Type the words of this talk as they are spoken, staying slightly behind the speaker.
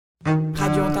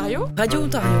Radio Ontario. Radio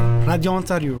Ontario. Radio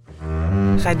Ontario.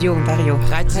 Radio Ontario.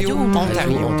 Radio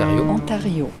Ontario. Ontario.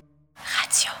 Ontario.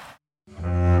 Radio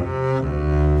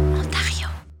Ontario.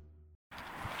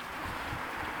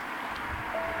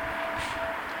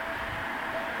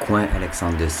 Coin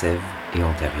Alexandre de Sèvres et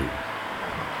Ontario.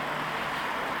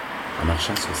 En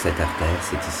marchant sur cette artère,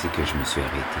 c'est ici que je me suis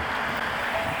arrêté.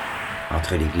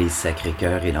 Entre l'église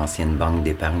Sacré-Cœur et l'ancienne banque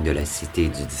d'épargne de la Cité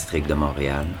du district de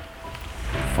Montréal,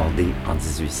 fondée en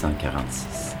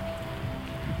 1846.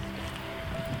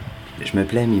 Je me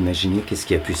plais à m'imaginer qu'est-ce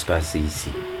qui a pu se passer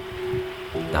ici,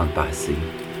 dans le passé,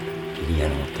 il y a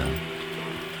longtemps,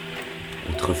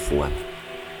 autrefois,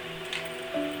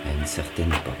 à une certaine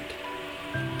époque,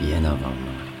 bien avant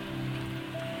moi.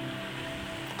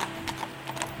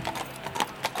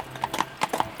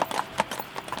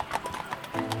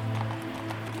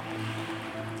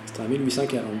 C'est en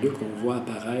 1842 qu'on voit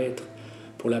apparaître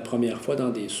pour la première fois dans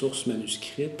des sources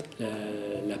manuscrites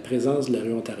la présence de la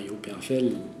rue Ontario. Puis en fait,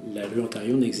 la rue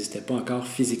Ontario n'existait pas encore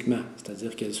physiquement,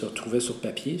 c'est-à-dire qu'elle se retrouvait sur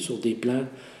papier, sur des plans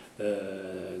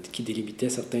qui délimitaient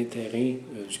certains terrains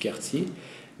du quartier,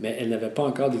 mais elle n'avait pas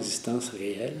encore d'existence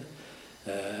réelle.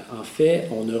 En fait,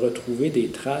 on a retrouvé des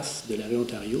traces de la rue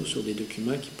Ontario sur des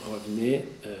documents qui provenaient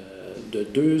de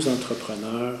deux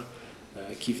entrepreneurs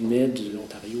qui venaient de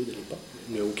l'Ontario de l'époque,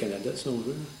 le Haut-Canada, si on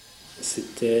veut.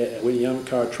 C'était William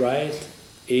Cartwright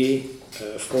et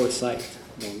Forsyth,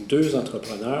 donc deux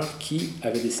entrepreneurs qui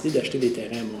avaient décidé d'acheter des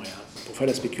terrains à Montréal pour faire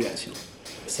la spéculation.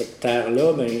 Cette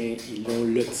terre-là, ils l'ont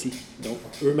lotie. Donc,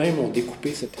 eux-mêmes ont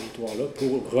découpé ce territoire-là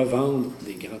pour revendre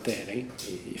des grands terrains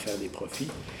et faire des profits.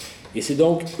 Et c'est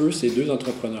donc eux, ces deux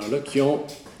entrepreneurs-là, qui ont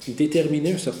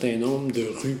déterminé un certain nombre de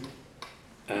rues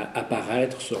à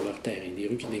apparaître sur leur terrain, des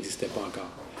rues qui n'existaient pas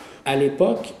encore. À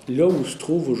l'époque, là où se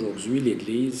trouve aujourd'hui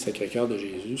l'église Sacré-Cœur de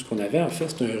Jésus, ce qu'on avait en fait,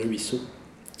 c'est un ruisseau.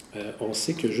 On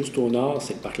sait que juste au nord,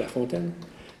 c'est le parc La Fontaine.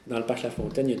 Dans le parc La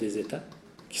Fontaine, il y a des étangs,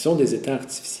 qui sont des étangs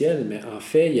artificiels, mais en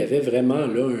fait, il y avait vraiment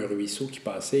là un ruisseau qui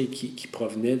passait et qui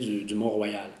provenait du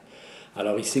Mont-Royal.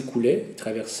 Alors, il s'écoulait, il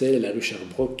traversait la rue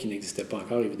Sherbrooke, qui n'existait pas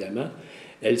encore, évidemment.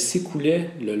 Elle s'écoulait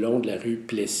le long de la rue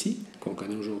Plessis, qu'on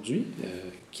connaît aujourd'hui,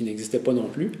 qui n'existait pas non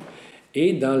plus.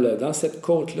 Et dans cette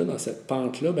côte-là, dans cette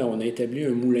pente-là, on a établi un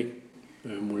moulin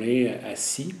à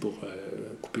scie pour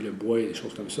couper le bois et des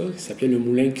choses comme ça, qui s'appelait le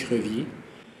moulin Crevier.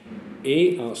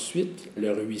 Et ensuite,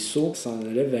 le ruisseau s'en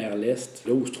allait vers l'est,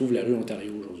 là où se trouve la rue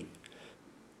Ontario aujourd'hui.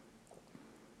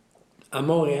 À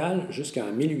Montréal,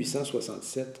 jusqu'en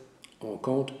 1867, on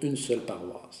compte une seule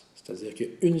paroisse, c'est-à-dire qu'il y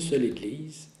a une seule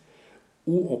église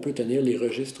où on peut tenir les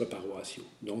registres paroissiaux,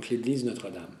 donc l'église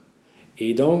Notre-Dame.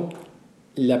 Et donc,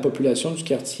 la population du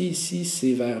quartier ici,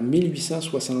 c'est vers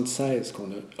 1876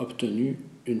 qu'on a obtenu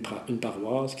une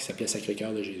paroisse qui s'appelait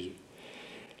Sacré-Cœur de Jésus.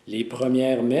 Les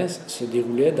premières messes se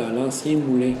déroulaient dans l'ancien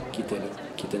moulin qui était là,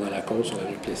 qui était dans la côte sur la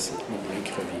rue Plessis, le moulin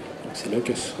Crevier. Donc c'est là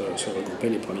que se regroupaient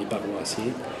les premiers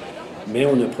paroissiers. Mais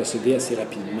on a procédé assez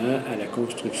rapidement à la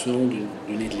construction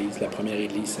d'une église, la première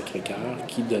église Sacré-Cœur,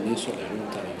 qui donnait sur la rue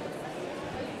Ontario.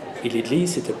 Et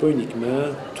l'église, c'était pas uniquement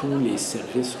tous les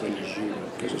services religieux,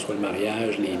 que ce soit le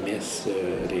mariage, les messes,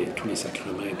 tous les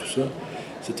sacrements et tout ça.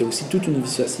 C'était aussi toute une vie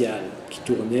sociale qui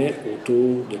tournait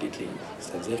autour de l'église.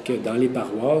 C'est-à-dire que dans les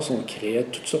paroisses, on créait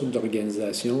toutes sortes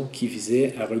d'organisations qui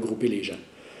visaient à regrouper les gens.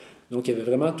 Donc, il y avait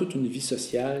vraiment toute une vie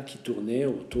sociale qui tournait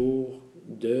autour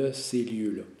de ces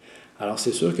lieux-là. Alors,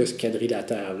 c'est sûr que ce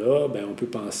quadrilatère-là, on peut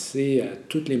penser à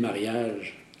tous les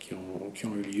mariages qui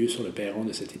ont eu lieu sur le perron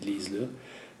de cette église-là.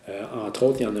 Entre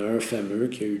autres, il y en a un fameux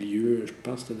qui a eu lieu, je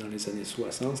pense que c'était dans les années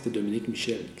 60, c'était Dominique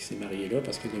Michel qui s'est marié là,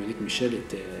 parce que Dominique Michel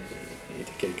était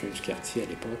quelqu'un du quartier à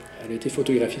l'époque. Elle a été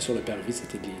photographiée sur le parvis de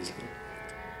cette église-là.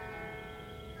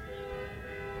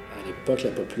 À l'époque,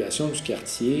 la population du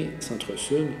quartier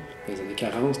centre-sud, dans les années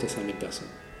 40, c'était 100 000 personnes.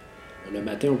 Le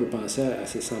matin, on peut penser à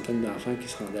ces centaines d'enfants qui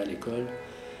se rendaient à l'école.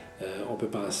 On peut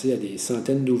penser à des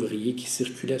centaines d'ouvriers qui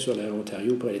circulaient sur la rue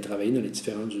Ontario pour aller travailler dans les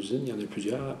différentes usines. Il y en a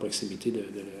plusieurs à proximité de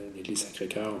l'église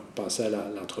Sacré-Cœur. On peut penser à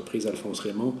l'entreprise Alphonse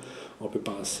Raymond. On peut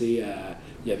penser à...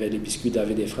 Il y avait les biscuits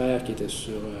David et Frères qui étaient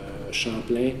sur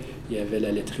Champlain. Il y avait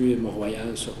la laiterie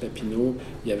Mont-Royal sur Papineau.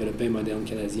 Il y avait le pain moderne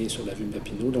canadien sur l'avenue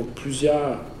Papineau. Donc,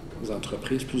 plusieurs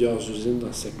entreprises, plusieurs usines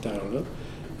dans ce secteur-là.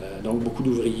 Donc, beaucoup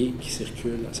d'ouvriers qui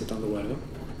circulent à cet endroit-là.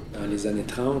 Dans les années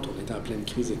 30, on était en pleine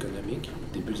crise économique.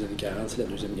 Début des années 40, c'est la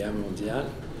Deuxième Guerre mondiale.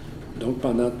 Donc,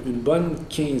 pendant une bonne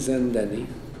quinzaine d'années,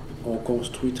 on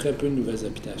construit très peu de nouvelles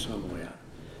habitations à Montréal.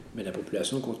 Mais la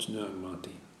population continue à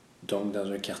augmenter. Donc,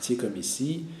 dans un quartier comme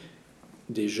ici,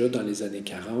 déjà dans les années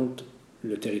 40,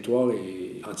 le territoire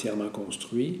est entièrement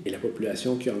construit et la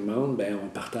population qui augmente, on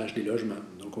partage des logements.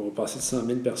 Donc, Donc, on va passer de 100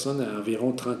 000 personnes à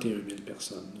environ 31 000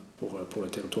 personnes pour le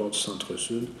territoire du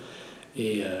centre-sud.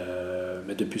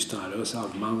 Mais depuis ce temps-là, ça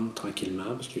augmente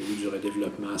tranquillement parce qu'il y a eu du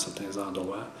redéveloppement à certains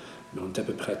endroits. Mais on est à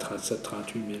peu près à 37 000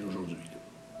 38 000 aujourd'hui.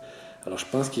 Alors, je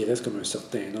pense qu'il reste comme un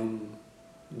certain nombre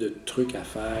de trucs à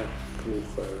faire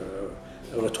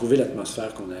pour retrouver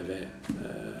l'atmosphère qu'on avait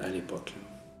à l'époque.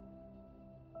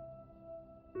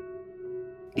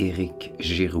 Éric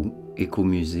Giroux,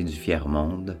 Écomusée du Fier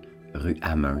Monde, rue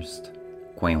Amherst,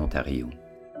 coin Ontario.